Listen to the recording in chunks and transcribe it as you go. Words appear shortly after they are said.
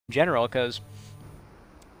general, because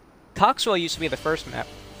Coxwell used to be the first map,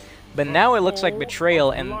 but now it looks like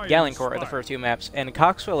Betrayal and Galencourt are the first two maps, and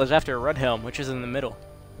Coxwell is after Rudhelm, which is in the middle.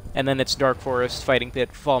 And then it's Dark Forest, Fighting Pit,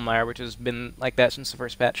 Fallmire, which has been like that since the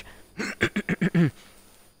first patch.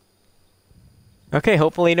 Okay,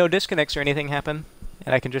 hopefully no disconnects or anything happen,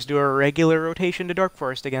 and I can just do a regular rotation to Dark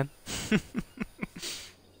Forest again.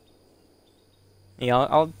 Yeah,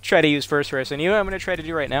 I'll try to use first person. You know what I'm going to try to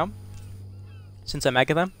do right now? Since I'm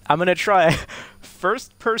Agatha, I'm going to try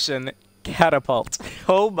first person catapult.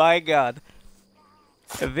 Oh my god.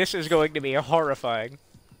 This is going to be horrifying.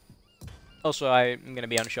 Also, I'm going to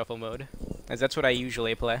be on shuffle mode, as that's what I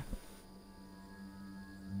usually play.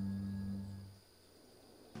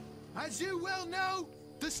 As you well know,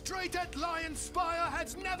 the strait at Lion Spire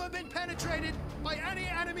has never been penetrated by any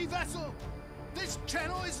enemy vessel. This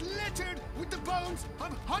channel is littered with the bones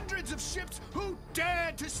of hundreds of ships who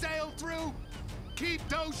dared to sail through. Keep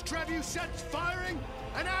those trebuchets firing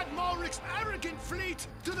and add Malric's arrogant fleet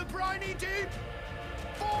to the briny deep.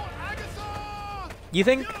 For Agatha! You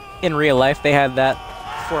think in real life they had that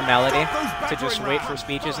formality to just wait for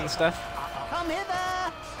speeches and stuff? Come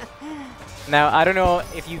hither! Now, I don't know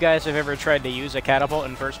if you guys have ever tried to use a catapult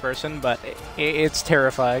in first person, but it's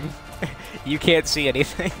terrifying. You can't see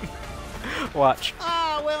anything. Watch.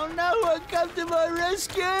 Ah, will no one come to my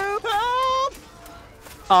rescue? Help!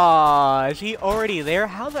 Aw, is he already there?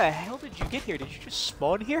 How the hell did you get here? Did you just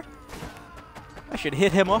spawn here? I should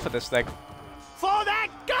hit him off of this thing. For that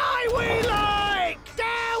guy we like!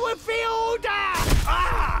 Down with the order!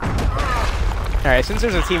 Alright, since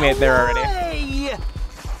there's a teammate there already, Away!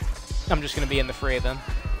 I'm just gonna be in the fray then.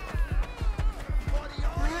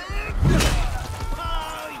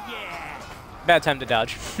 Oh, yeah! Bad time to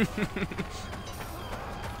dodge.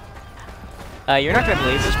 You're not gonna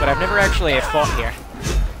believe this, but I've never actually fought here.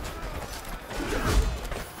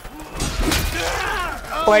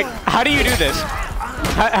 Like, how do you do this?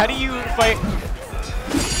 How do you fight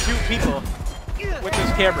two people with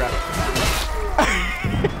this camera?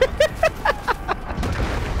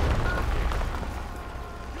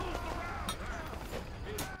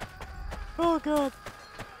 Oh god.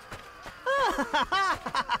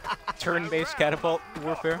 Turn-based catapult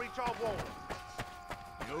warfare.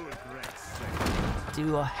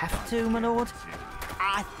 Do I have to, my lord?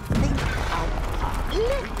 I think I'll...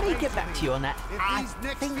 Let me get back to you on that. I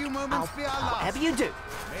think I'll... Whatever you do,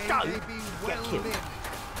 don't get killed.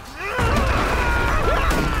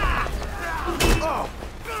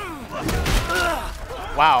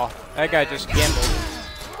 Wow, that guy just gambled.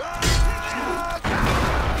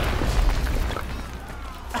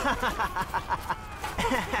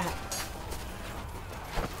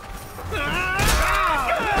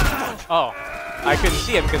 Oh, I couldn't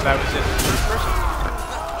see him because I was in first person.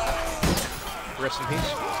 Rest in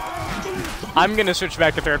peace. I'm gonna switch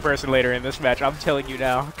back to third person later in this match. I'm telling you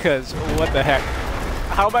now, because what the heck?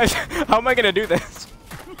 How am I gonna do this?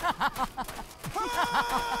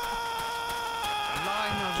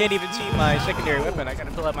 Can't even see my secondary weapon. I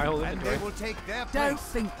gotta fill out my whole inventory. Don't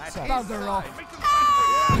think so. Bugger off.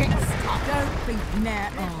 Don't think now.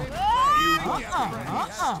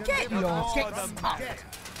 Get your kicks up.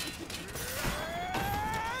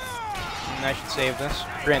 I should save this.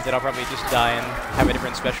 Granted, I'll probably just die and have a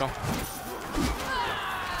different special.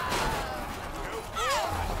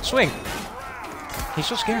 Swing! He's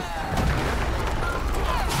so scared.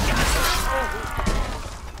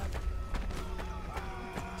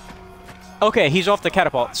 Okay, he's off the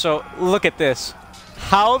catapult, so look at this.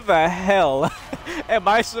 How the hell am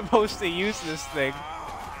I supposed to use this thing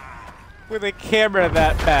with a camera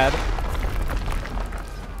that bad?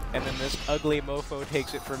 And then this ugly mofo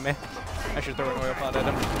takes it from me. I should throw an oil pot at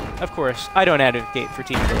him. Of course, I don't advocate for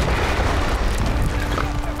team killing.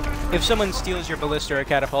 If someone steals your ballista or a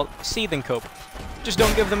catapult, see then cope. Just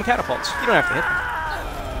don't give them catapults. You don't have to hit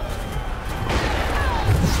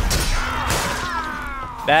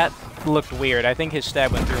them. That looked weird. I think his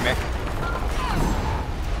stab went through me.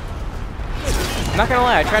 I'm not gonna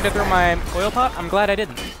lie, I tried to throw my oil pot. I'm glad I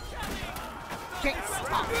didn't.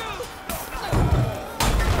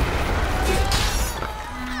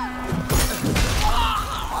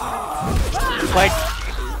 Like,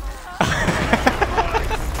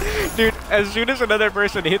 dude, as soon as another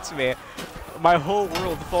person hits me, my whole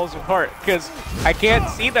world falls apart because I can't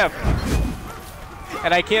see them.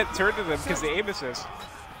 And I can't turn to them because the aim assist.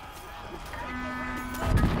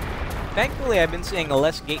 Thankfully, I've been seeing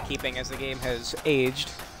less gatekeeping as the game has aged.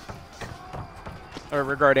 Or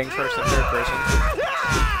regarding first and third person.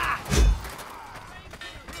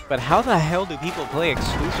 But how the hell do people play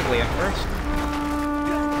exclusively in first?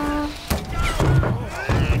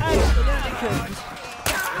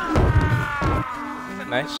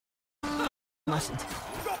 mustn't.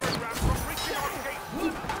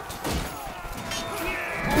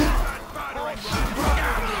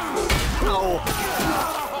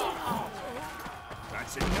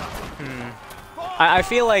 I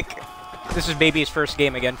feel like this is Baby's first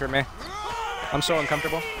game again for me. I'm so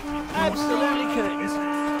uncomfortable. Absolutely curtains.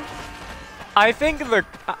 I think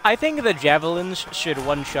the javelins should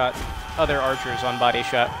one-shot other archers on body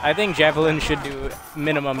shot. I think javelins should do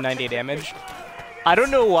minimum 90 damage. I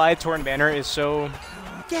don't know why Torn Banner is so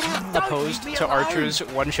opposed to archers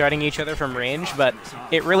one-shotting each other from range, but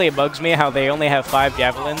it really bugs me how they only have 5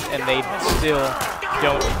 javelins and they still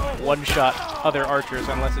don't one-shot other archers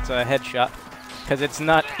unless it's a headshot. Because it's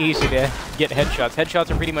not easy to get headshots.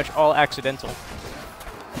 Headshots are pretty much all accidental.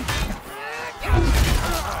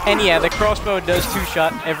 And yeah, the crossbow does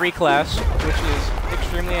 2-shot every class, which is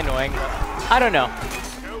extremely annoying. But I don't know.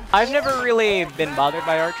 I've never really been bothered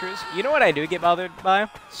by archers. You know what I do get bothered by?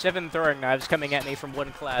 7 throwing knives coming at me from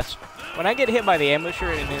one class. When I get hit by the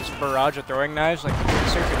ambusher in his barrage of throwing knives, like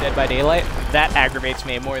Search for Dead by Daylight, that aggravates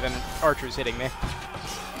me more than archers hitting me.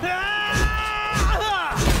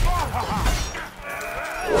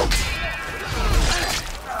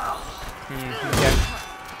 Okay.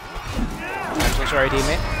 I'm so sorry,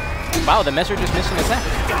 teammate. Wow, the messer just missed an attack.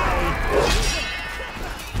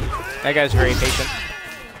 That guy's very patient.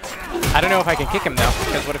 I don't know if I can kick him though,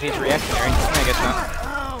 because what if he's reactionary? I guess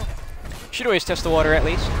not. Should always test the water at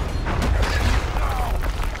least.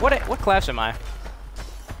 What class am I?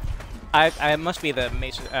 I must be the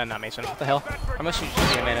Mason. Not Mason. What the hell? I must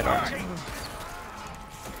just be a man at arms.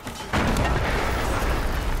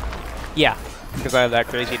 Yeah, because I have that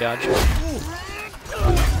crazy dodge.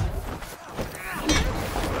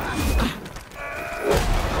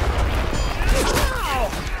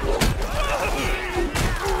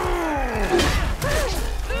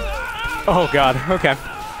 Oh god, okay.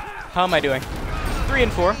 How am I doing? 3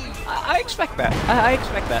 and 4. I expect that. I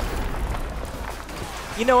expect that.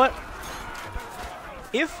 You know what?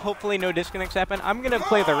 If hopefully no disconnects happen, I'm gonna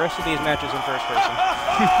play the rest of these matches in first person.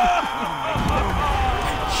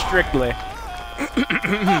 Strictly.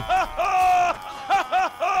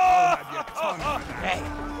 Hey,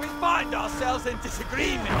 we find ourselves in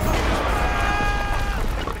disagreement.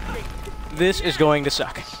 This is going to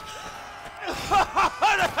suck.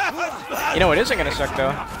 You know what isn't going to suck,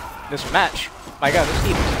 though? This match. My god, this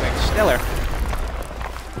team is like stellar.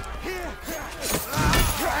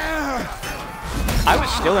 I was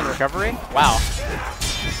still in recovery? Wow.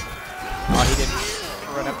 Oh, he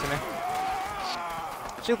didn't run up to me.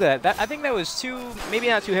 So look at that. I think that was 2, maybe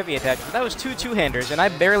not 2 heavy attacks, but that was 2 two-handers, and I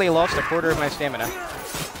barely lost a quarter of my stamina.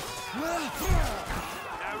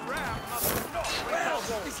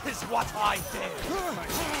 This is what I do.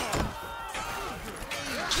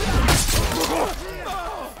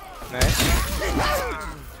 Nice.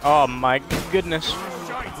 Oh my goodness.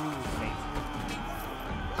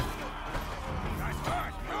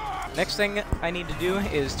 Next thing I need to do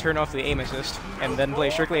is turn off the aim assist, and then play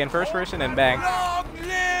strictly in first person and bang.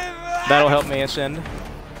 That'll help me ascend.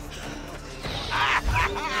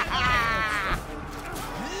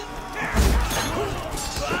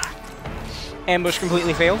 Ambush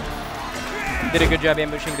completely failed. Did a good job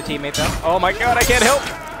ambushing the teammate though. Oh my god, I can't help!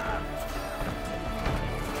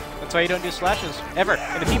 That's why you don't do slashes, ever,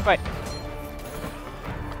 in a team fight.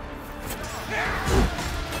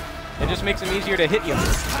 It just makes them easier to hit you.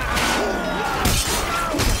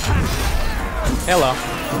 Hello.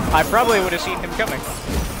 I probably would have seen him coming.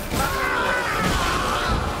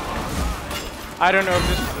 I don't know if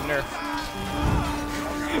this is a nerf.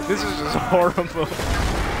 This is just horrible.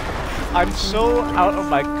 I'm so out of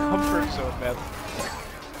my comfort zone, man.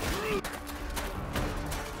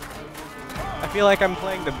 I feel like I'm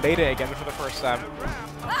playing the beta again for the first time.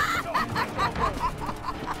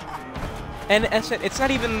 And it's not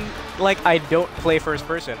even like I don't play first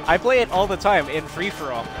person. I play it all the time in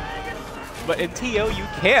free-for-all. But in TO, you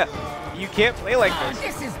can't. You can't play like this.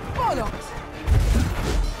 This is bollocks.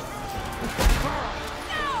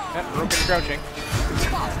 Yep, broken crouching.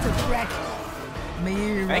 Bastard wreck. Me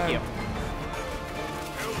hero. Thank you.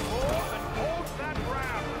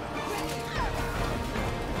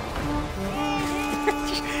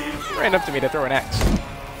 Ran up to me to throw an axe.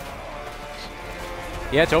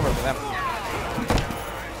 Yeah, it's over for them.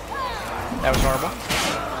 That was horrible.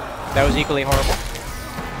 That was equally horrible.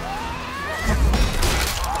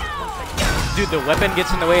 Dude, the weapon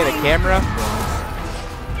gets in the way of the camera.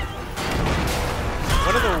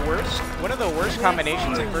 One of the worst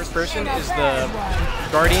combinations in first person is the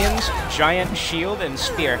Guardian's giant shield and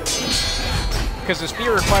spear. Because the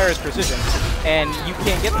spear requires precision, and you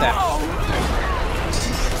can't get that.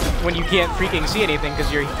 when you can't freaking see anything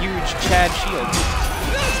because you're a huge Chad shield.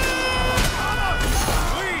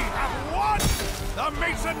 We have won! The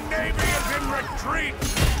Mason Navy is in retreat!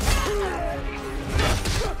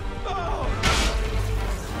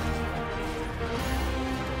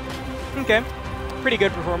 Okay. Pretty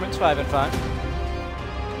good performance, 5 and 5.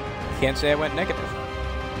 Can't say I went negative.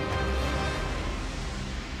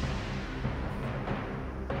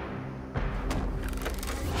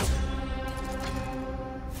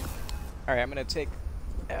 Alright, I'm gonna take...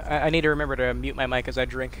 I need to remember to mute my mic as I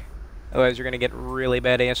drink. Otherwise you're gonna get really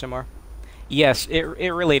bad ASMR. Yes, it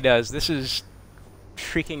really does. This is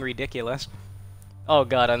freaking ridiculous. Oh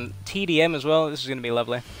god, on TDM as well, this is gonna be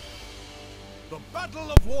lovely. The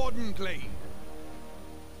Battle of Warden Glade.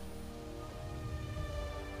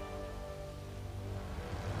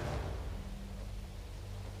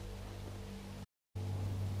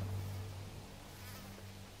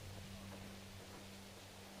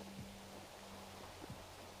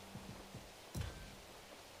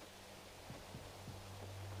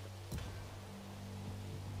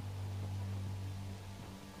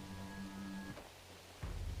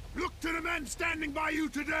 Look to the men standing by you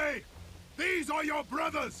today! These are your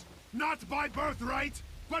brothers, not by birthright,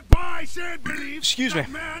 but by shared belief. Excuse me. That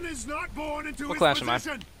man is not born into What his class am I?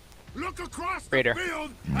 position. Look across Raider. the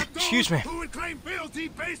field at those Excuse me. who would claim fealty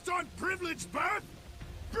based on privileged birth.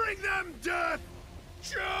 Bring them death.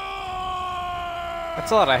 Charge!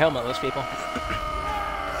 That's a lot of helmetless people.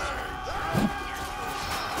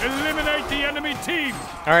 Eliminate the enemy team.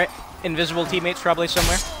 Alright, invisible teammates probably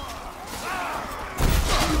somewhere.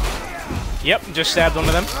 Yep, just stabbed one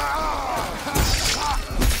of them.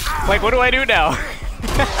 Like, what do I do now?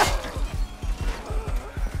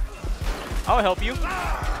 I'll help you.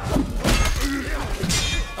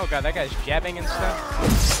 Oh god, that guy's jabbing and stuff.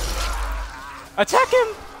 Attack him!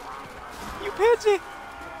 You pansy!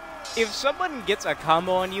 If someone gets a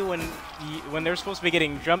combo on you when they're supposed to be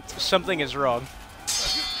getting jumped, something is wrong.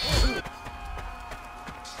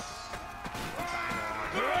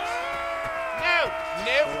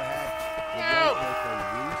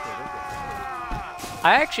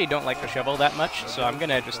 I actually don't like the shovel that much, so I'm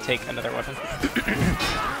gonna just take another weapon.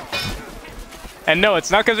 And no, it's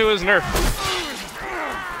not because it was nerfed.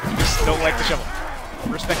 I just don't like the shovel.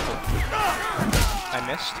 Respectfully. I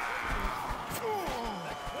missed.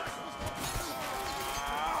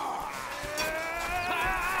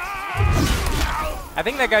 I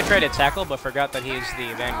think that guy tried to tackle, but forgot that he's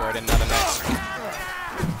the Vanguard and not a knight.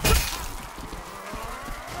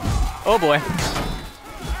 Oh boy.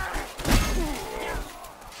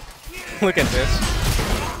 Look at this.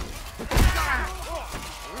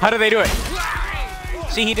 How do they do it?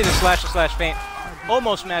 See, he did a slash to slash feint.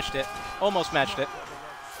 Almost matched it. Almost matched it.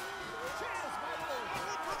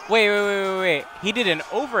 Wait. He did an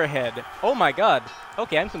overhead. Oh my god.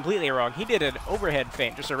 Okay, I'm completely wrong. He did an overhead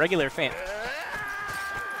feint, just a regular feint.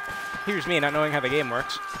 Here's me not knowing how the game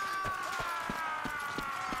works.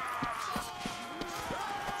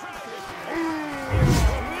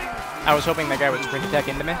 I was hoping that guy would sprint attack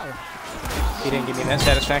into me. He didn't give me that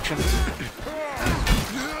satisfaction.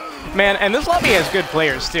 Man, and this lobby has good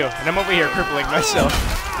players too, and I'm over here crippling myself.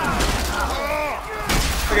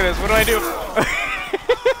 Look at this, what do I do?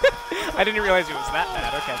 I didn't realize it was that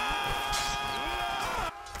bad, okay.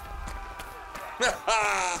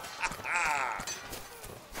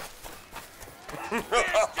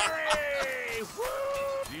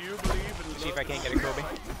 See if I can't get a Kobe.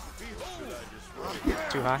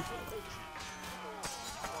 Too high.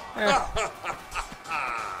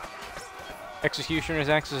 Executioner's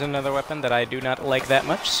Axe is another weapon that I do not like that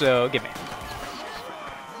much, so give me.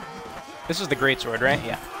 This is the greatsword, right?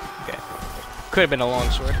 Yeah. Okay. Could have been a long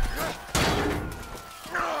sword.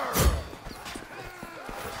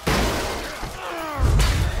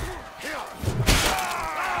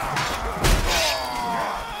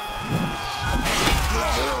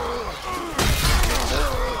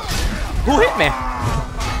 Who hit me?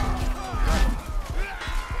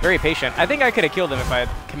 Very patient. I think I could have killed him if I had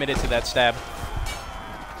committed to that stab.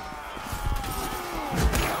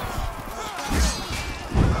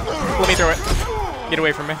 Let me throw it. Get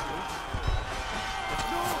away from me.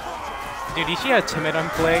 Dude, you see how timid I'm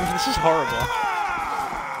playing? This is horrible.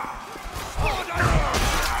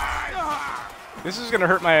 This is gonna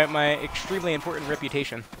hurt my extremely important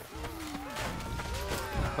reputation.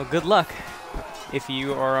 Well, good luck if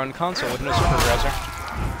you are on console with no super browser.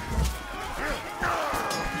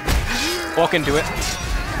 Walk into it.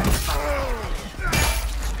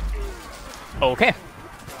 Okay.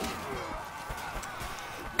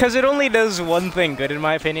 Because it only does one thing good in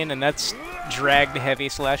my opinion, and that's dragged heavy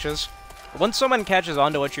slashes. Once someone catches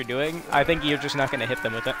on to what you're doing, I think you're just not going to hit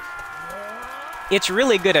them with it. It's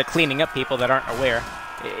really good at cleaning up people that aren't aware.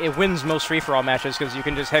 It wins most free-for-all matches because you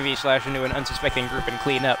can just heavy slash into an unsuspecting group and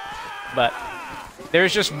clean up. But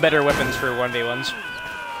there's just better weapons for 1v1s.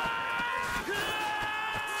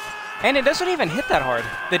 And it doesn't even hit that hard.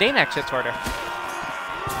 The Danax hits harder.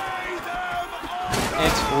 And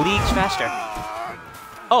it's leagues faster.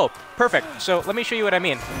 Oh, perfect. So let me show you what I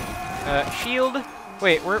mean. Shield.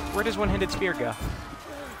 Wait, where does one-handed spear go?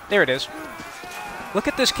 There it is. Look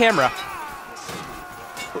at this camera.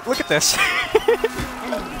 Look at this.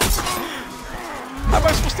 How am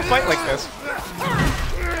I supposed to fight like this?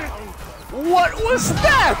 What was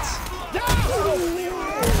that?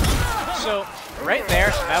 So, right there,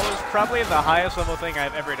 that was probably the highest level thing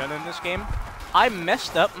I've ever done in this game. I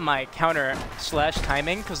messed up my counter slash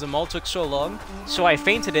timing because the maul took so long, so I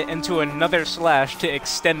feinted it into another slash to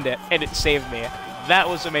extend it, and it saved me. That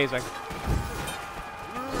was amazing.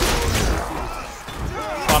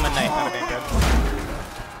 Common knife, that would be good.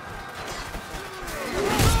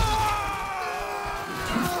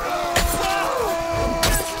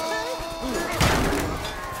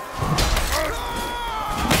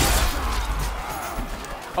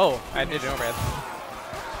 Oh, I did an overhead.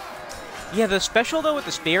 Yeah, the special though with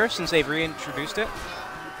the spear, since they've reintroduced it.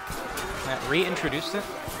 Reintroduced it?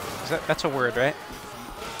 That's a word, right?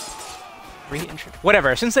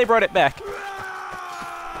 Whatever. Since they brought it back,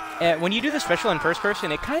 when you do the special in first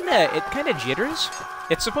person, it kind of jitters.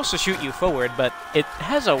 It's supposed to shoot you forward, but it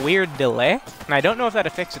has a weird delay, and I don't know if that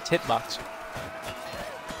affects its hitbox.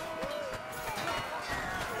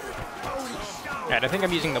 Alright, I think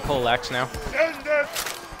I'm using the poleaxe now.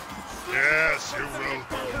 Yes, you will.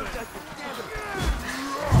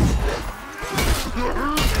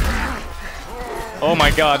 Oh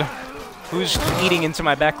my god. Who's eating into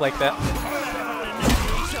my back like that?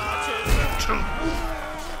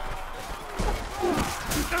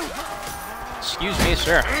 Excuse me,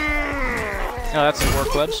 sir. No, that's the war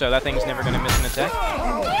club, so that thing's never gonna miss an attack.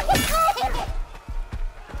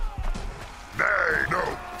 Nay, no.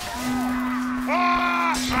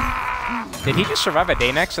 Did he just survive a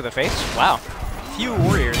Danax to the face? Wow. Few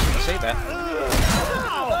warriors can say that.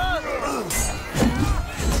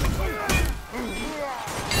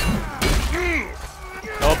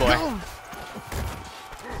 Oh boy.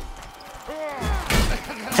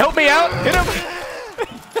 Help me out! Hit him!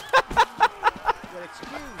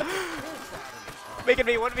 Making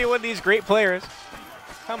me 1v1 these great players.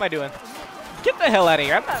 How am I doing? Get the hell out of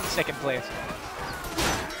here. I'm not in second place.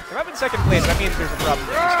 If I'm in second place, that means there's a problem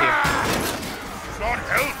with this team. Not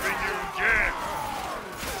helping you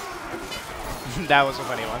again. That was a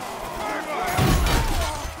funny one.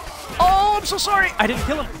 Oh, I'm so sorry! I didn't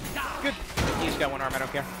kill him. Good. He's got one arm, I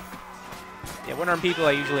don't care. Yeah, one-arm people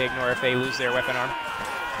I usually ignore if they lose their weapon arm.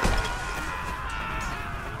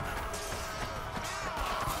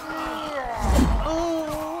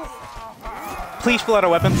 Please pull out a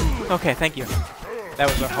weapon. Okay, thank you. That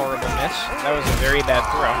was a horrible miss. That was a very bad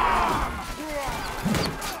throw.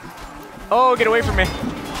 Oh, get away from me.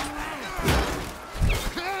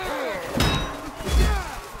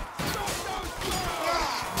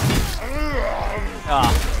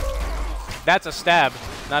 Ah. That's a stab,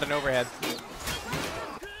 not an overhead.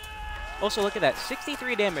 Also, look at that.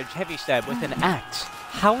 63 damage heavy stab with an axe.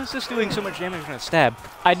 How is this doing so much damage on a stab?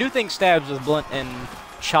 I do think stabs with blunt and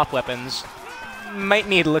chop weapons might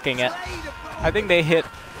need looking at. I think they hit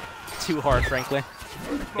too hard, frankly.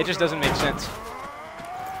 It just doesn't make sense.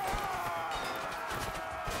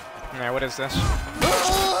 Alright, what is this?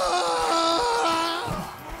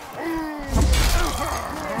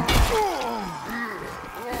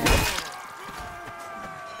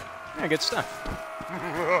 Yeah, good stuff.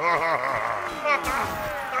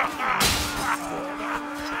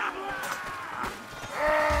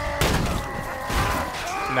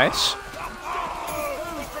 Nice.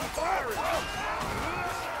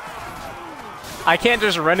 I can't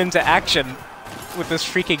just run into action with this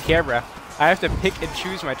freaking camera. I have to pick and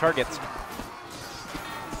choose my targets.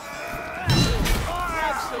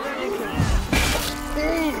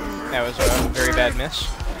 That was a very bad miss.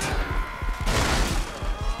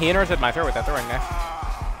 He interrupted my throw with that throwing knife.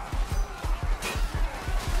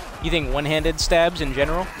 You think one-handed stabs in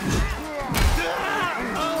general?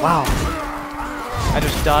 Wow. I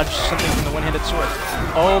just dodged something from the one-handed sword.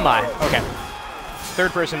 Oh my. Okay.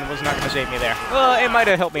 Third person was not going to save me there. Well, it might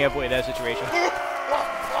have helped me avoid that situation.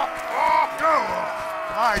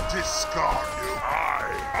 I discard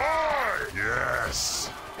you. Yes.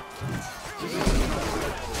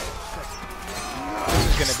 This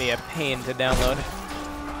is going to be a pain to download.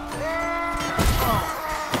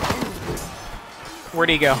 Where'd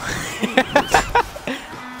he go?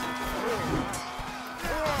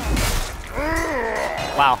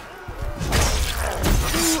 Wow.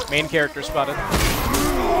 Main character spotted.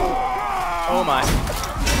 Oh my.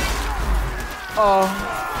 Oh.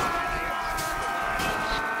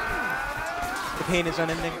 The pain is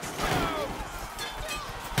unending.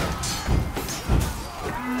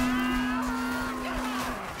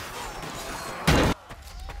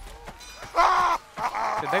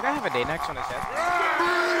 Did that guy have a Daynex on his head?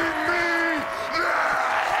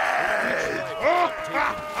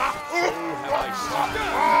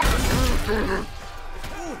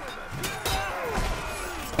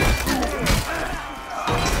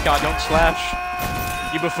 God, don't slash.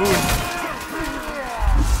 You buffoon.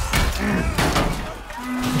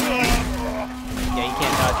 Yeah, you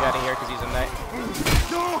can't dodge out of here because he's a knight.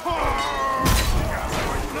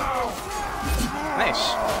 Nice.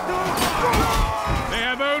 They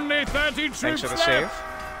have only 30 troops Thanks for the left. save.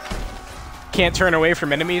 Can't turn away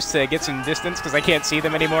from enemies to get some distance because I can't see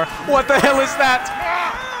them anymore. What the hell is that?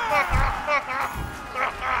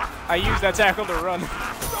 I used that tackle to run.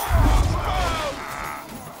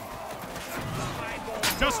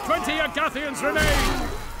 Just 20 Agathians remain.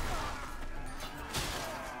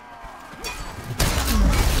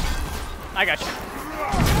 I got you.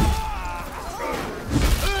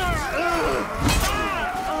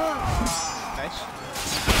 Nice.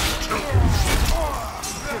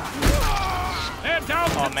 They're down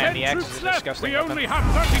Oh to man, 10 the axe is troops a left. disgusting We weapon. only have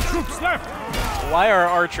 30 troops left. Why are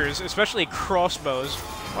archers, especially crossbows,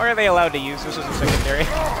 why are they allowed to use this as a secondary?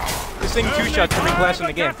 This thing two-shots every class in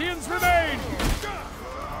the game. Agathians remain.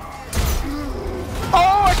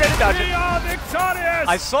 Oh, I tried to dodge We it. are victorious.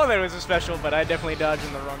 I saw that it was a special, but I definitely dodged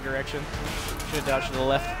in the wrong direction. Should have dodged to the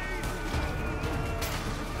left.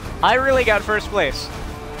 I really got first place.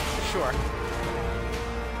 Sure.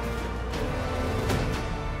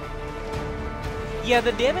 Yeah,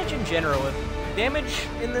 the damage in general, damage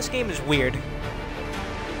in this game is weird.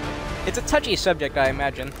 It's a touchy subject, I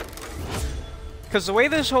imagine. Because the way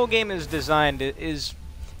this whole game is designed is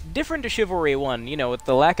different to Chivalry 1, you know, with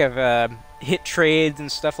the lack of hit trades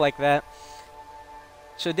and stuff like that.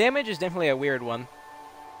 So damage is definitely a weird one.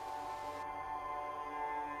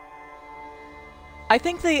 I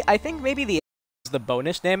think maybe the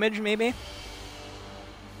bonus damage, maybe?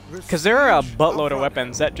 Because there are a buttload of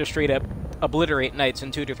weapons that just straight up obliterate knights in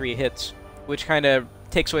 2 to 3 hits, which kind of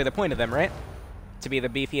takes away the point of them, right? To be the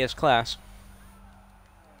beefiest class.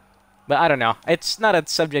 But I don't know. It's not a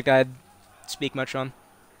subject I'd speak much on.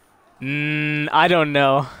 I don't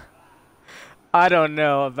know. I don't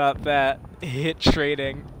know about that hit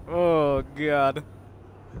trading. Oh, God.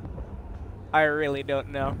 I really don't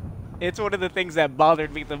know. It's one of the things that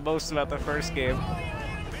bothered me the most about the first game.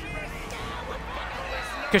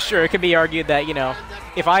 Because sure, it could be argued that, you know,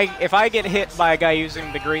 if I get hit by a guy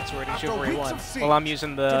using the Greatsword in Chivalry 1 while I'm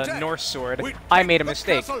using the Norse sword, I made a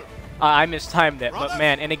mistake. I mistimed it, but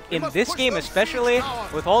man, in this game especially,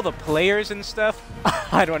 with all the players and stuff,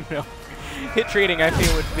 I don't know. Hit trading, I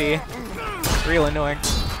feel, would be real annoying.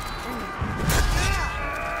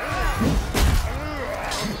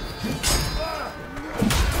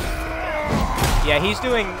 Yeah, he's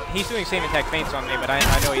doing same attack feints on me, but I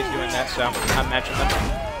know he's doing that, so I'm matching them.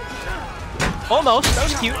 Almost, that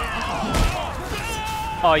was cute.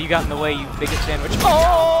 Oh, you got in the way, you bigot sandwich.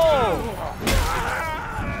 Oh!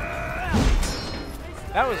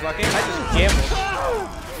 That was lucky. I just gambled.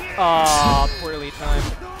 Aw, poorly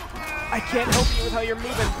timed. I can't help you with how you're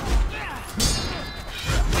moving.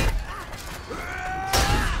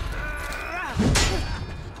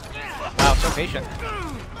 Wow, so patient.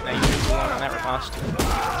 Now you can go on that riposte.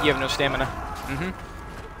 You have no stamina.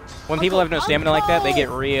 When people have no stamina like that, they get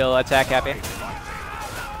real attack happy.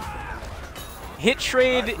 Hit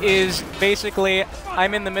trade is basically,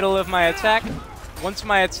 I'm in the middle of my attack. Once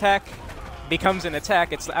my attack becomes an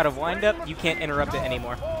attack, it's out of windup, you can't interrupt it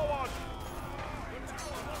anymore.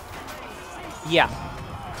 Yeah.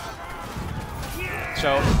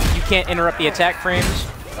 So, you can't interrupt the attack frames.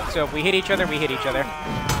 So if we hit each other, we hit each other.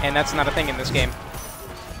 And that's not a thing in this game.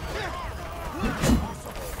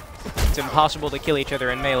 It's impossible to kill each other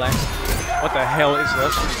in melee. What the hell is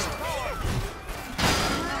this?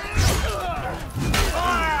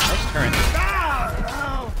 Nice turn.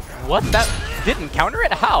 What? That didn't counter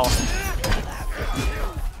it? How?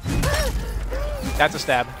 That's a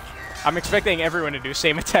stab. I'm expecting everyone to do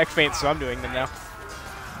same attack feints, so I'm doing them now.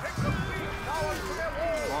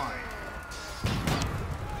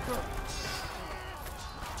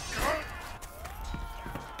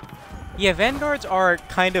 Yeah, Vanguards are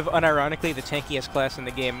kind of unironically the tankiest class in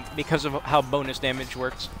the game because of how bonus damage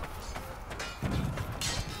works.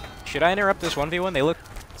 Should I interrupt this 1v1? They look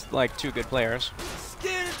like two good players.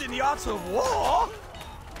 Skilled in the arts of war?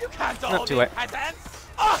 You can't Not too late.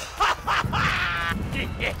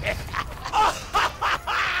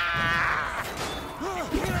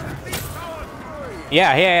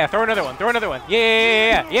 Yeah. Throw another one.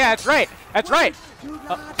 Yeah. That's right. That's right.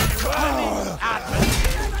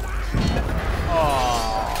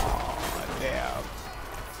 Oh, damn.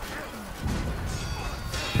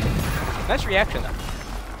 Nice reaction, though.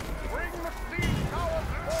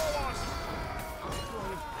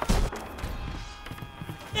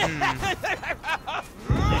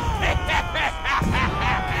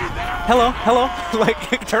 Hello.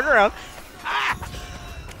 Like, turn around.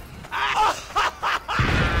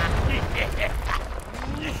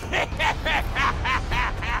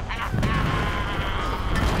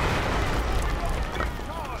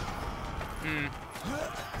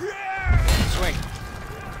 Swing.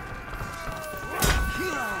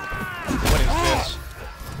 What is this?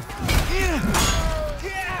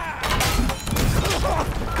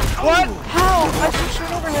 What? How? I switched to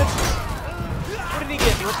an overhead. What did he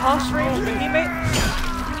get? Riposte range from a teammate?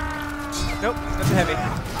 Nope, that's a heavy.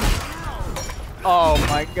 Oh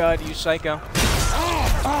my god, you psycho.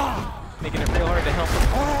 Making it real hard to help him.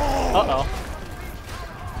 Uh-oh.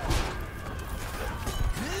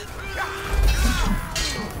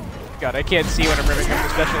 God, I can't see when I'm ripping up the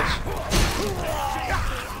specials.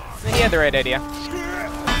 He had the right idea.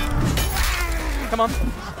 Come on.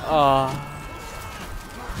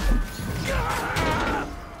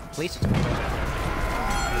 At least it's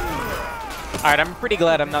Alright, I'm pretty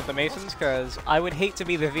glad I'm not the Masons, because I would hate to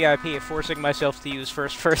be the VIP forcing myself to use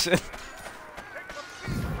first person.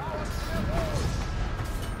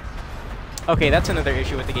 Okay, that's another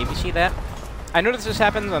issue with the game. You see that? I notice this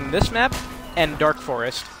happens on this map and Dark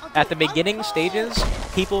Forest. At the beginning stages,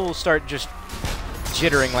 people will start just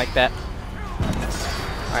jittering like that.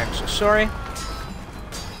 I'm so sorry.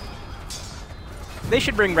 They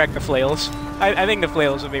should bring back the flails. I think the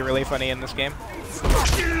flails would be really funny in this game.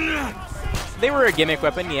 They were a gimmick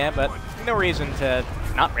weapon, yeah, but no reason to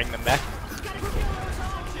not bring them back.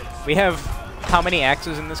 We have how many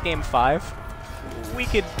axes in this game? 5. We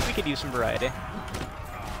could use some variety.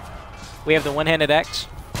 We have the one-handed axe,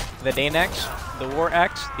 the Dane axe, the war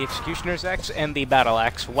axe, the executioner's axe, and the battle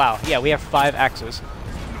axe. Wow, yeah, we have 5 axes.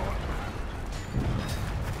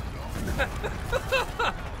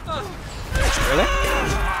 Really?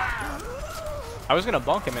 I was gonna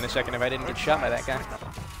bonk him in a second if I didn't get shot by that guy.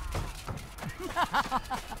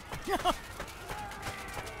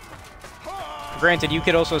 Granted, you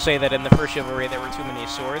could also say that in the first Chivalry there were too many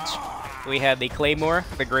swords. We had the Claymore,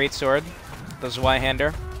 the Great Sword, the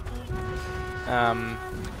Zweihander,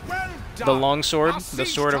 the Longsword, the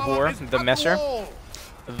Sword of War, the Messer,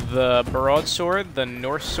 the Broadsword, the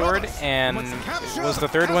Norse Sword, and was the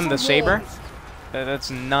third one the Saber? That's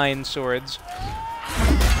 9 swords.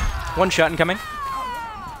 One shot incoming.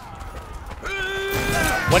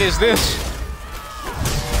 What is this?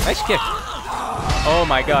 Nice kick. Oh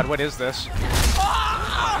my god, what is this?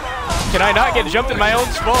 Can I not get jumped in my own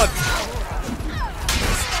spawn?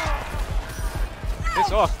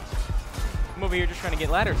 Piss off. I'm over here just trying to get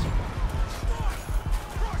ladders.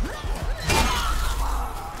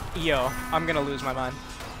 Yo, I'm gonna lose my mind.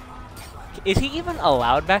 Is he even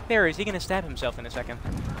allowed back there, or is he gonna stab himself in a second?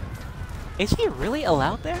 Is he really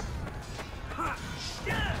allowed there?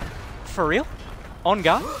 For real? On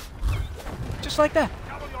God? Just like that.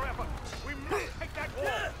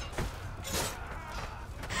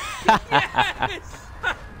 Yes!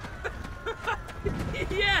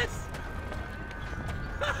 Yes!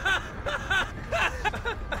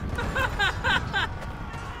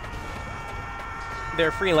 There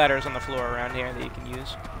are free ladders on the floor around here that you can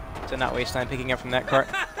use to not waste time picking up from that cart.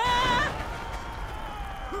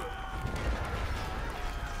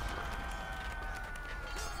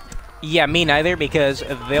 Yeah, me neither, because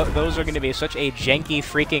those are going to be such a janky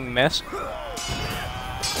freaking mess.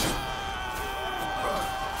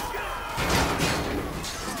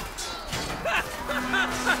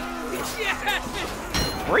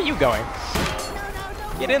 Where are you going?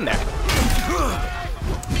 Get in there.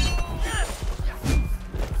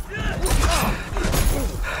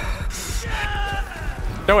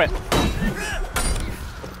 Throw it.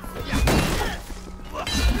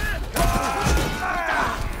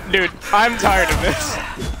 Dude, I'm tired of this.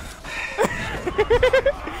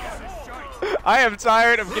 I am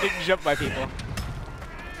tired of getting jumped by people.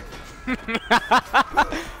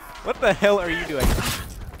 What the hell are you doing?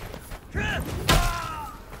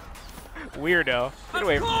 Weirdo. Get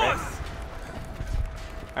away from me.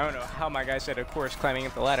 I don't know how my guy said, of course, climbing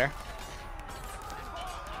up the ladder.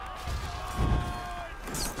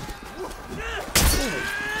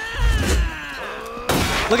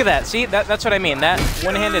 Look at that. See, that's what I mean. That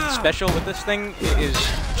one-handed special with this thing is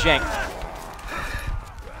jank.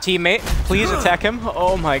 Teammate, please attack him.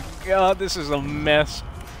 Oh my god, this is a mess.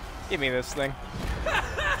 Give me this thing.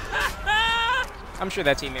 I'm sure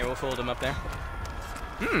that teammate will fold him up there.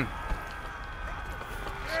 Hmm.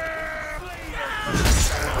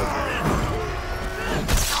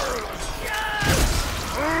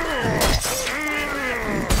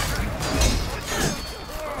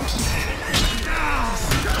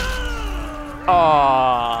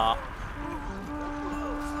 Aww.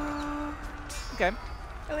 Okay.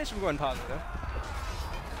 At least I'm going positive.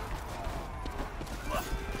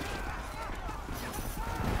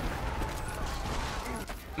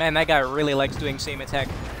 Man, that guy really likes doing same attack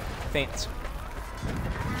feints.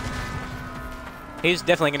 He's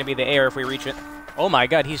definitely going to be the air if we reach it. Oh my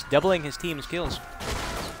god, he's doubling his team's kills.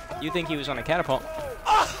 You'd think he was on a catapult.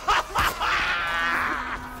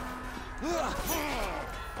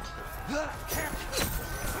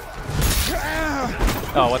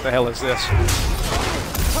 Oh, what the hell is this?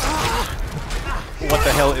 What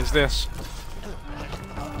the hell is this?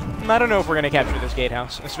 I don't know if we're going to capture this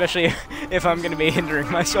gatehouse, especially if I'm going to be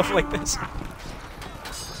hindering myself like this.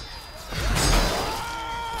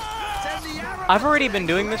 I've already been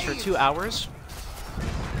doing this for 2 hours.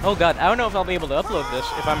 Oh god, I don't know if I'll be able to upload this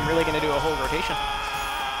if I'm really going to do a whole rotation.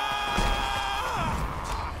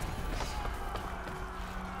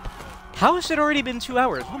 How has it already been 2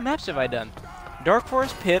 hours? What maps have I done? Dark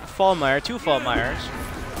Forest, Pit, Fallmire, 2 Fallmires.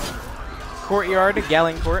 Courtyard,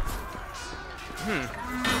 Galingcourt.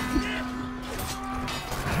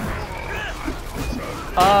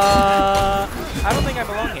 I don't think I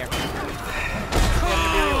belong here.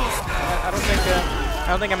 I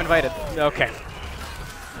don't think I'm invited. Okay.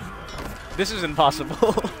 This is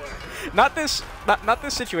impossible. not this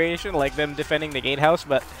situation like them defending the gatehouse,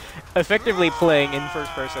 but effectively playing in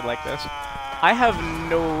first person like this. I have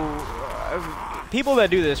no people that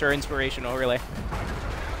do this are inspirational, really.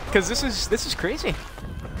 Cuz this is crazy.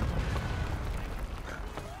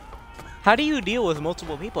 How do you deal with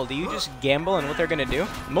multiple people? Do you just gamble on what they're going to do?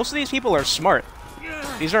 Most of these people are smart.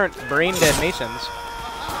 These aren't brain-dead Masons.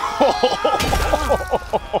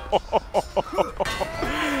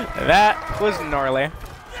 That was gnarly.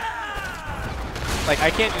 Like,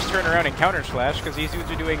 I can't just turn around and counter slash because these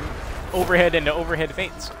dudes are doing overhead into overhead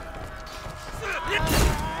feints.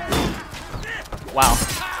 Wow.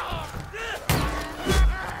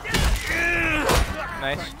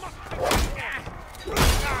 Nice.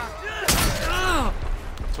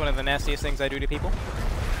 It's one of the nastiest things I do to people.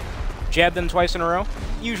 Jab them twice in a row.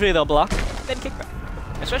 Usually they'll block, then kick them.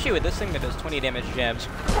 Especially with this thing that does 20 damage jabs.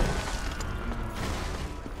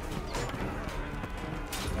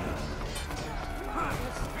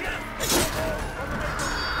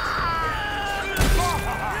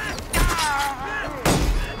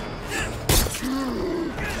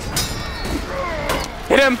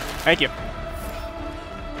 Hit him! Thank you.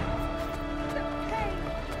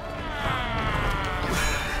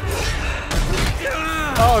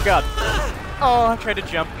 Oh god. Oh, I tried to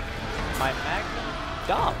jump. My Magnum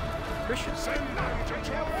Dom. Christian.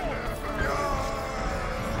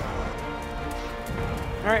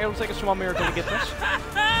 Alright, it looks like a small miracle to get this.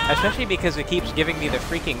 Especially because it keeps giving me the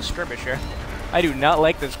freaking skirmisher. I do not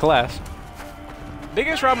like this class.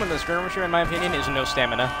 Biggest problem with the skirmisher, in my opinion, is no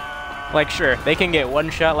stamina. Like, sure, they can get one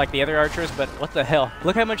shot like the other archers, but what the hell?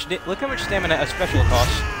 Look how much stamina a special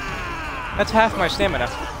costs. That's half my stamina.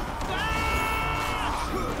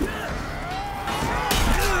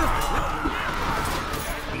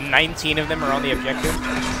 $19 of them are on the objective.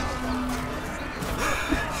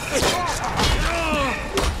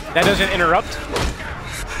 That doesn't interrupt.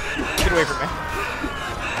 Get away from me.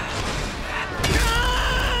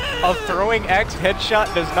 A throwing axe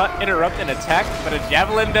headshot does not interrupt an attack, but a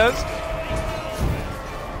javelin does.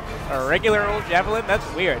 A regular old javelin? That's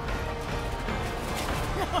weird.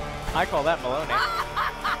 I call that baloney.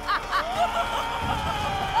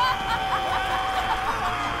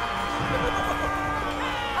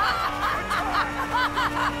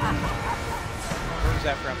 Where's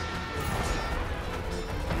that from?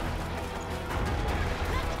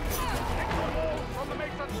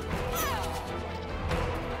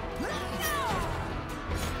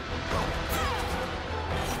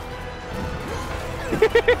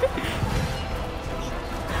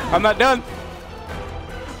 I'm not done.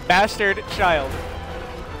 Bastard child.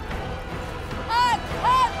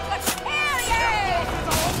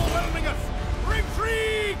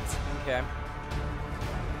 Okay.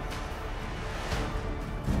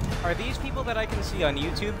 Are these people that I can see on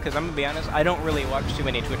YouTube? Because I'm gonna be honest, I don't really watch too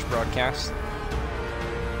many Twitch broadcasts.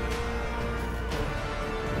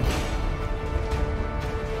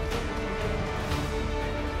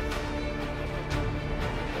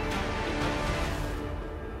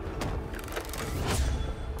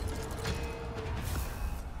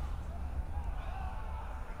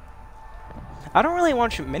 I don't really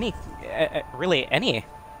watch many, really any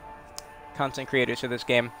content creators for this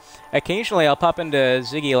game. Occasionally I'll pop into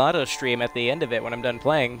Ziggy Lotto's stream at the end of it when I'm done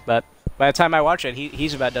playing, but by the time I watch it,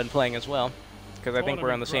 he's about done playing as well, because I think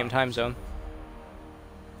we're on the same time zone.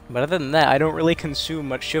 But other than that, I don't really consume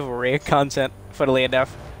much Chivalry content, funnily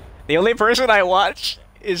enough. The only person I watch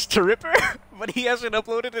is Terripper, but he hasn't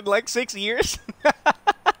uploaded in like 6 years.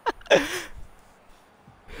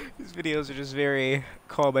 His videos are just very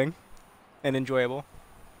calming and enjoyable.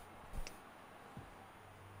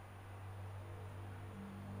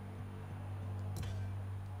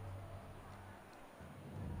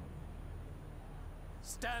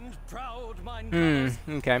 Stand proud, mine brothers.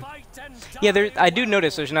 Okay. Fight and Yeah, I do die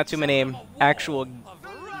notice there's not too many of war, actual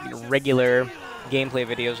of regular gameplay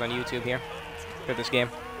videos on YouTube here for this game.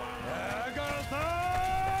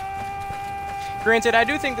 Granted, I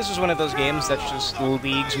do think this is one of those games that's just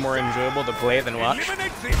leagues more enjoyable to play than watch.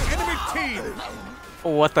 Eliminate the enemy team.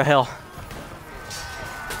 What the hell?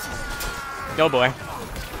 Oh boy.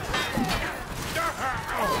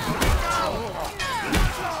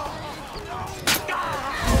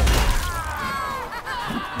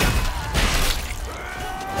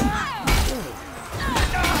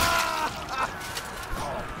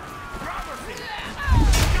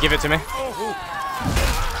 Give it to me.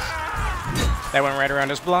 That went right around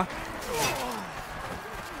his block.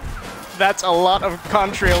 That's a lot of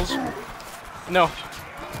contrails. No.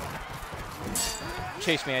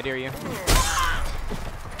 Chase me, I dare you.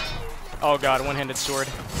 Oh god, one-handed sword.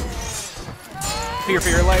 Fear for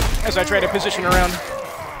your life as I try to position around.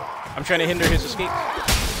 I'm trying to hinder his escape.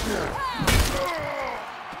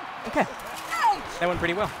 Okay. That went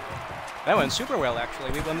pretty well. That went super well, actually.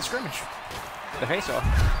 We won the skirmish. The face-off.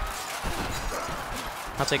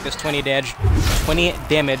 I'll take this 20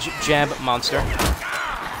 damage jab monster.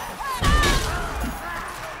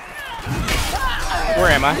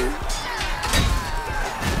 Where am I?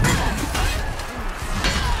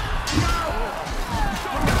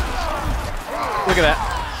 Look at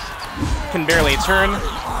that. Can barely turn.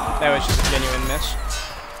 That was just a genuine miss.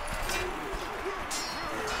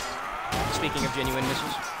 Speaking of genuine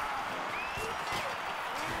misses.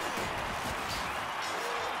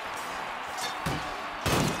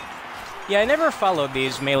 Yeah, I never followed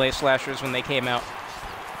these melee slashers when they came out.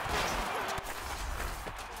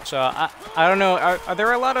 So, I don't know, are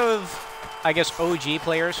there a lot of, I guess, OG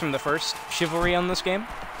players from the first Chivalry on this game?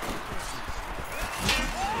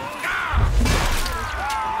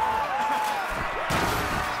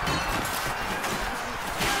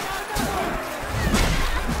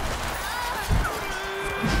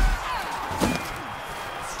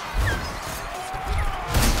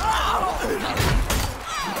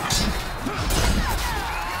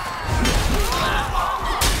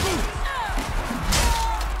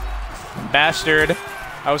 Bastard.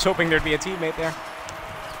 I was hoping there'd be a teammate there.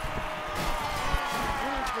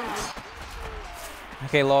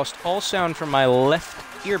 Okay, lost all sound from my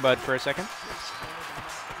left earbud for a second.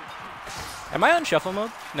 Am I on shuffle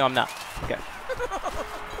mode? No, I'm not. Okay.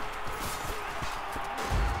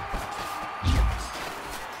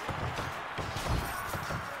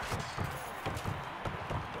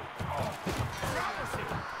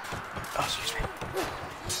 Oh, excuse me.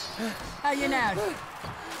 How you now?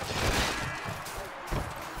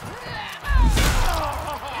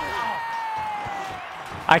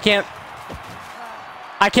 I can't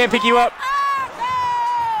pick you up.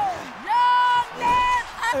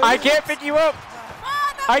 I can't pick you up.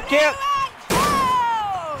 I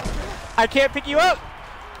can't pick you up.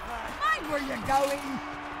 Mind where you're going.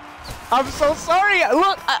 I'm so sorry.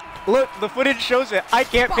 Look, look, the footage shows it. I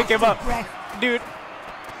can't pick him up. Dude.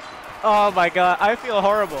 Oh my god, I feel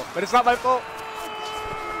horrible, but it's not my fault.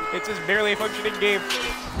 It's just barely a functioning game.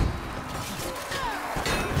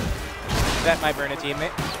 That might burn a teammate.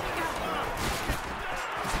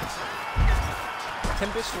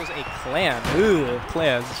 Tempest was a clan. Ooh,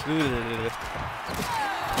 clans. Ooh.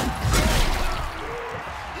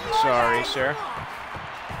 Sorry, sir.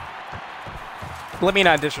 Let me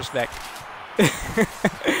not disrespect. This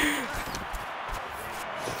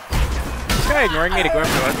guy ignoring me to go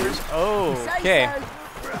after others? Oh, okay.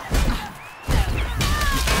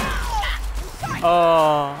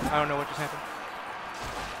 Oh, I don't know what just happened.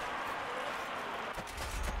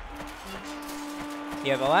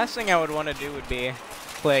 Yeah, the last thing I would want to do would be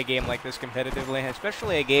play a game like this competitively,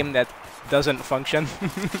 especially a game that doesn't function.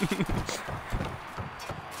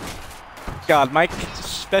 God, my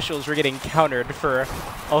specials were getting countered for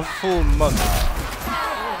a full month.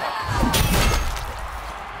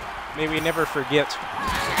 May we never forget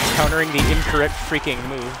countering the incorrect freaking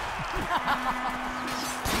move.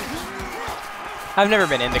 I've never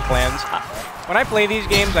been into clans. When I play these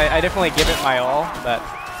games, I definitely give it my all, but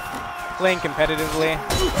playing competitively...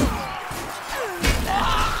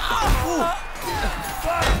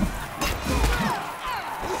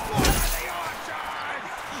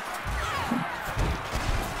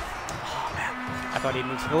 I thought he'd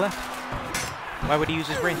move to the left. Why would he use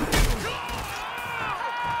his brain?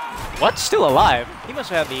 What? Still alive? He must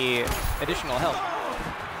have the additional health.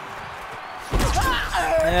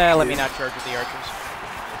 Let me not charge with the archers.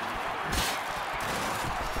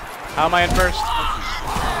 How am I in first?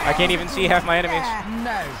 I can't even see half my enemies.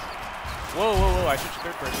 No. Whoa, whoa, whoa, I switched to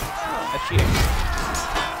third person. That's cheating.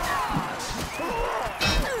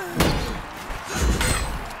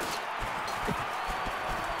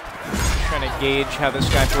 Trying to gauge how this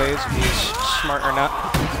guy plays, if he's smart or not.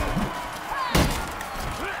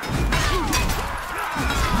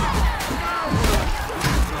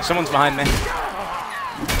 Someone's behind me.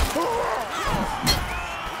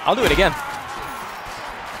 I'll do it again.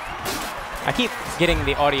 I keep getting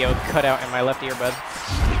the audio cut out in my left earbud.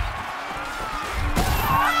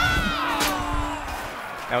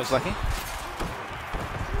 That was lucky.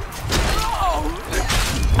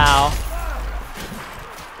 Ow.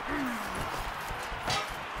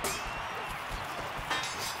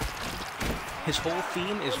 His whole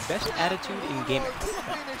theme is best attitude in gaming.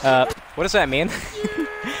 What does that mean?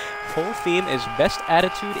 Whole theme is best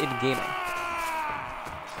attitude in gaming.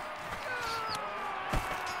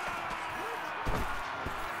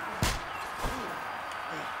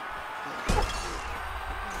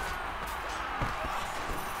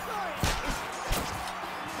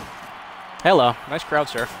 Hello, nice crowd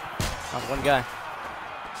surf. On one guy.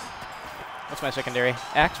 What's my secondary?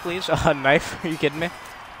 Axe, please? Knife? Are you kidding me?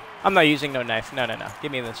 I'm not using no knife. No, no, no.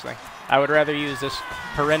 Give me this thing. I would rather use this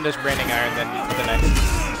horrendous branding iron than the knife.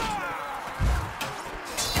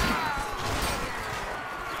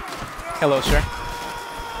 Hello, sir.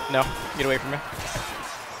 No, get away from me.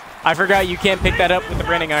 I forgot you can't pick that up with the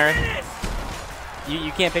branding iron.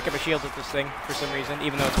 You can't pick up a shield with this thing for some reason,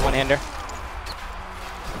 even though it's a one-hander.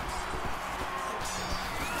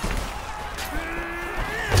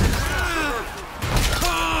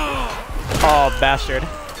 Oh, bastard.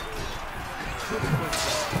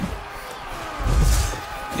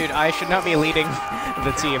 Dude, I should not be leading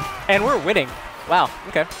the team. And we're winning. Wow,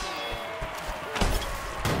 okay.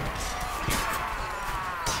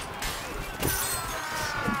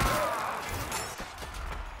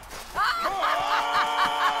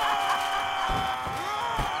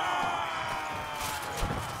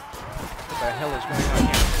 What the hell is going on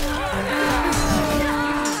here?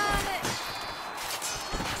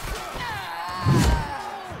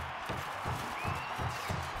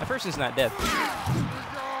 That person's not dead.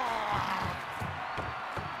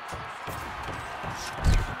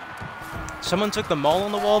 Someone took the maul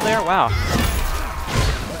on the wall there? Wow.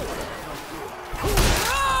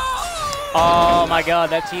 Oh my god,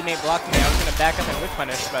 that teammate blocked me. I was going to back up and whip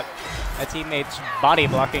punish, but that teammate's body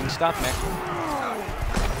blocking stopped me.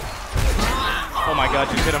 Oh my god,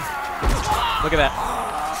 just hit him. Look at that.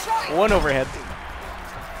 One overhead.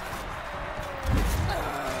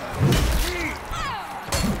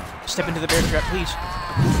 Step into the bear trap, please.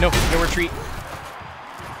 No, no retreat.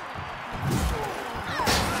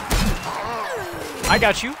 I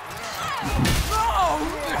got you.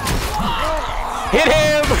 Hit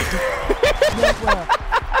him!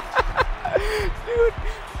 Dude,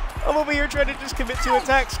 I'm over here trying to just commit 2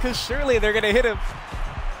 attacks because surely they're going to hit him.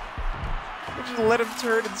 Or just let him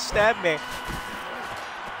turn and stab me.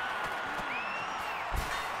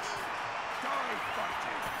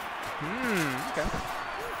 Okay.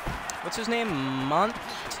 What's his name?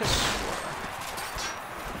 Montesor.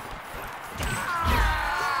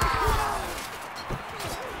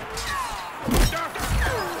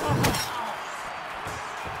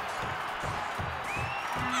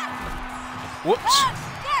 Whoops.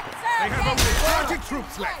 They have only 30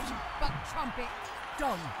 troops left. But trumpet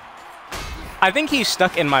done. I think he's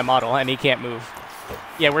stuck in my model and he can't move.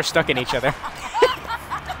 Yeah, we're stuck in each other.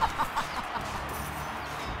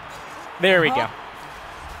 There we go.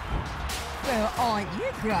 Well, aren't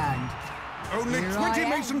you grand? Only Here 20 I am.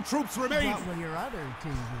 Mason troops remain. What were your other 2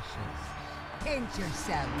 wishes? Pinch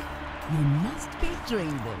yourself. You must be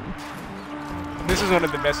dreaming. This is one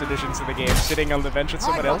of the best additions to the game, sitting on the bench with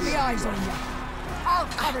someone I've else. got the eyes on you. I'll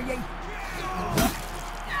cover you.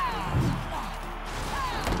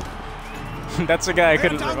 That's a guy I They're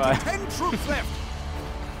couldn't down to revive. 10 troops left.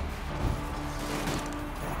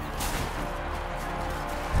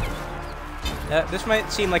 This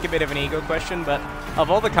might seem like a bit of an ego question, but of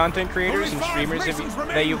all the content creators and streamers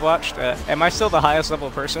that you've watched, am I still the highest level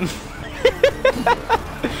person? are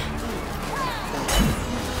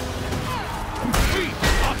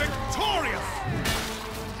victorious!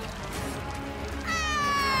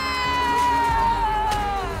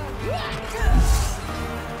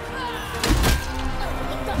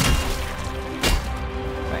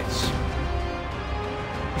 Nice.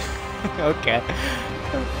 Okay.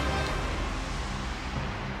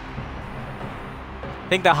 I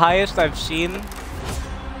think the highest I've seen...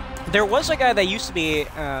 There was a guy that used to be...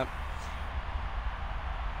 how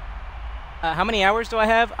many hours do I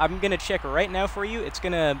have? I'm going to check right now for you. It's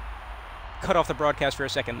going to cut off the broadcast for a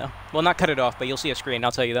second, though. Well, not cut it off, but you'll see a screen.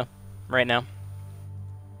 I'll tell you, though. Right now.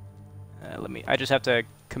 I just have to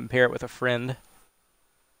compare it with a friend.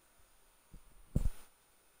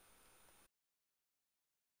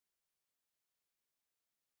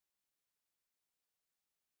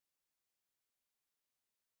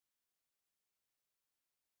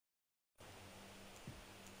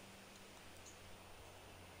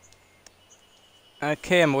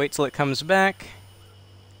 Okay, I'm gonna wait till it comes back.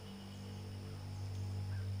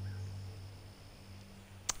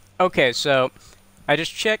 Okay, so I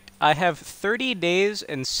just checked. I have 30 days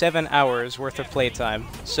and 7 hours worth of playtime.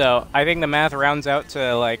 So I think the math rounds out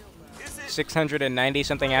to like 690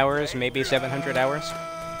 something hours, maybe 700 hours.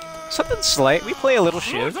 Something slight. We play a little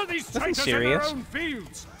Shiv. Nothing serious.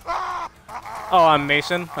 Oh, I'm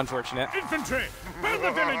Mason. Unfortunate. Infantry, burn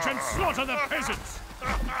the village and slaughter the peasants!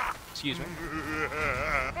 Excuse me.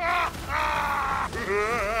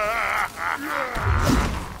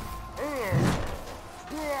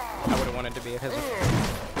 I would have wanted to be a peasant.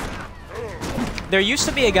 There used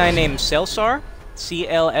to be a guy named Celsar,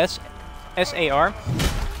 C-L-S-S-A-R.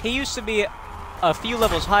 He used to be a few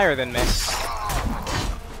levels higher than me.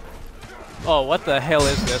 Oh, what the hell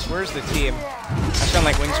is this? Where's the team? I sound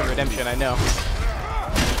like Wings of Redemption, I know.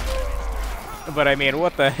 But I mean,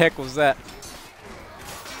 what the heck was that?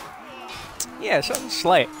 Yeah, something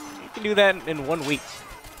slight. You can do that in 1 week.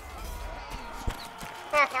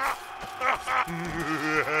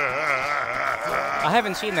 I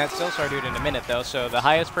haven't seen that Celsar dude in a minute, though, so the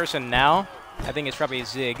highest person now, I think, is probably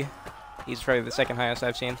Zig. He's probably the second highest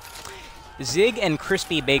I've seen. Zig and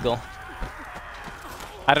Crispy Bagel.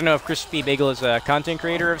 I don't know if Crispy Bagel is a content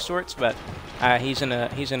creator of sorts, but he's in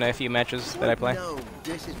a few matches that I play.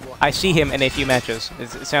 I see him in a few matches.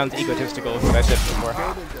 It sounds egotistical, what I said before.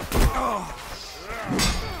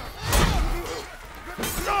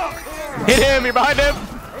 Hit him! You're behind him!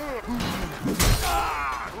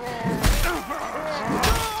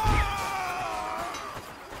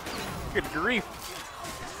 Good grief.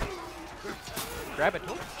 Grab a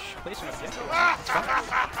torch. Place an objective. It's fine.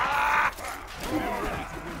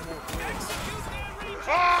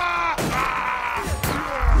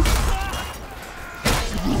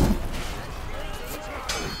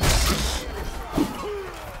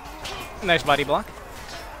 Nice body block.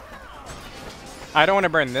 I don't want to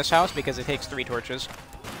burn this house because it takes 3 torches.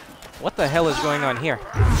 What the hell is going on here?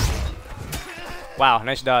 Wow,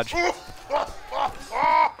 nice dodge.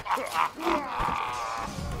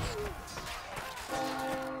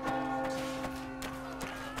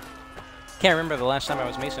 Can't remember the last time I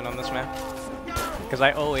was Mason on this map. Because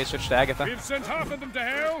I always switch to Agatha. We've sent half of them to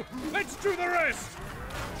hell. Let's do the rest.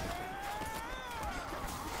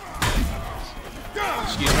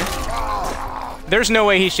 Excuse me. There's no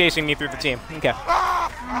way he's chasing me through the team. Okay.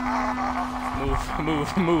 Move,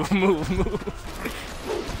 move, move, move, move.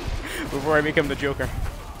 Before I become the Joker.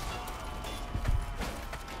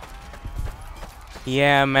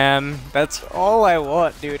 Yeah, man. That's all I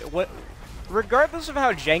want, dude. What? Regardless of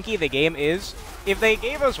how janky the game is, if they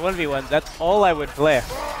gave us 1v1s, that's all I would play.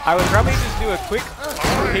 I would probably just do a quick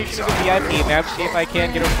rotation of the VIP map, see if I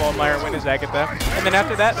can get a Fallmeyer and win as Agatha. And then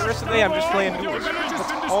after that, the rest of the day, I'm just playing duels.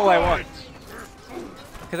 That's all I want.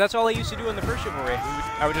 Because that's all I used to do in the first Chivalry.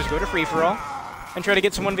 I would just go to free-for-all and try to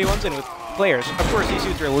get some 1v1s in with players. Of course, these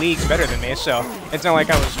dudes are leagues better than me, so it's not like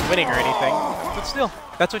I was winning or anything. But still,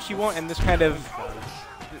 that's what you want in this kind of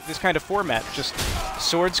format. Just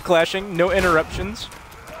swords clashing, no interruptions,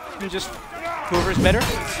 and just whoever's better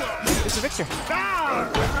is the victor.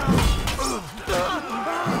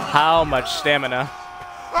 How much stamina?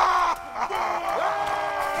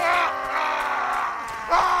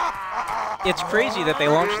 It's crazy that they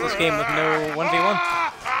launched this game with no 1v1,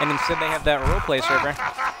 and instead they have that roleplay server.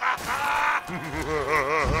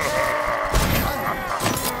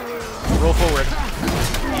 Roll forward.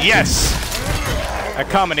 Yes!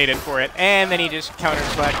 Accommodated for it, and then he just counter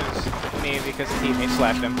slashes me because the teammate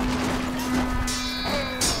slashed him.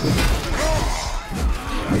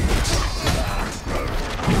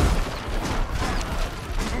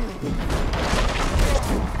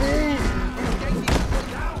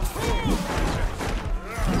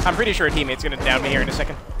 I'm pretty sure a teammate's gonna down me here in a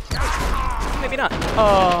second. Maybe not.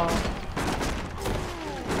 Oh.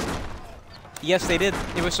 Yes, they did.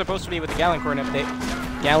 It was supposed to be with the Gallencourt update.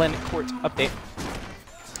 Gallencourt update.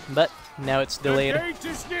 But now it's delayed. The gate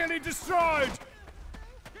is nearly destroyed.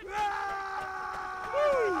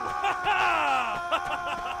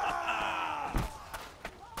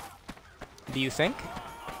 Do you think?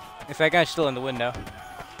 If that guy's still in the window.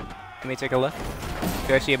 Let me take a look.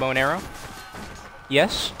 Do I see a bow and arrow?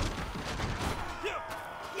 Yes.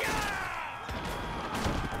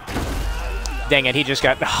 Dang it, he just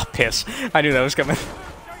got... Oh, piss. I knew that was coming.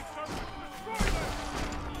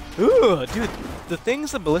 Ooh, dude. The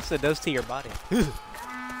things the ballista does to your body. Ugh.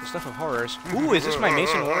 The stuff of horrors. Ooh, is this my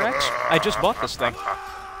Mason War Axe? I just bought this thing.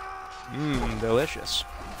 Mmm, delicious.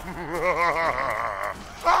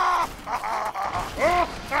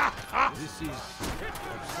 This is...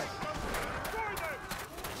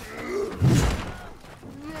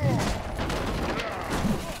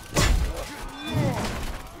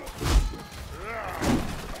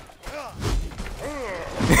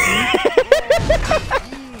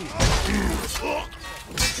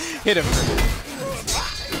 Hit him.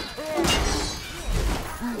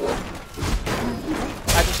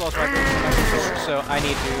 I just lost my controller, so I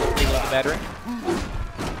need to reload the battery.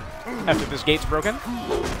 After this gate's broken.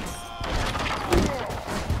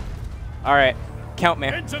 Alright, count me.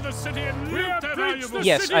 Into the city and loot that valuable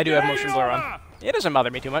Yes, city I do have data. motion blur on. It doesn't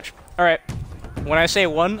bother me too much. Alright, when I say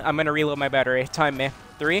 1, I'm gonna reload my battery. Time me.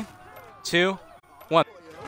 3, 2,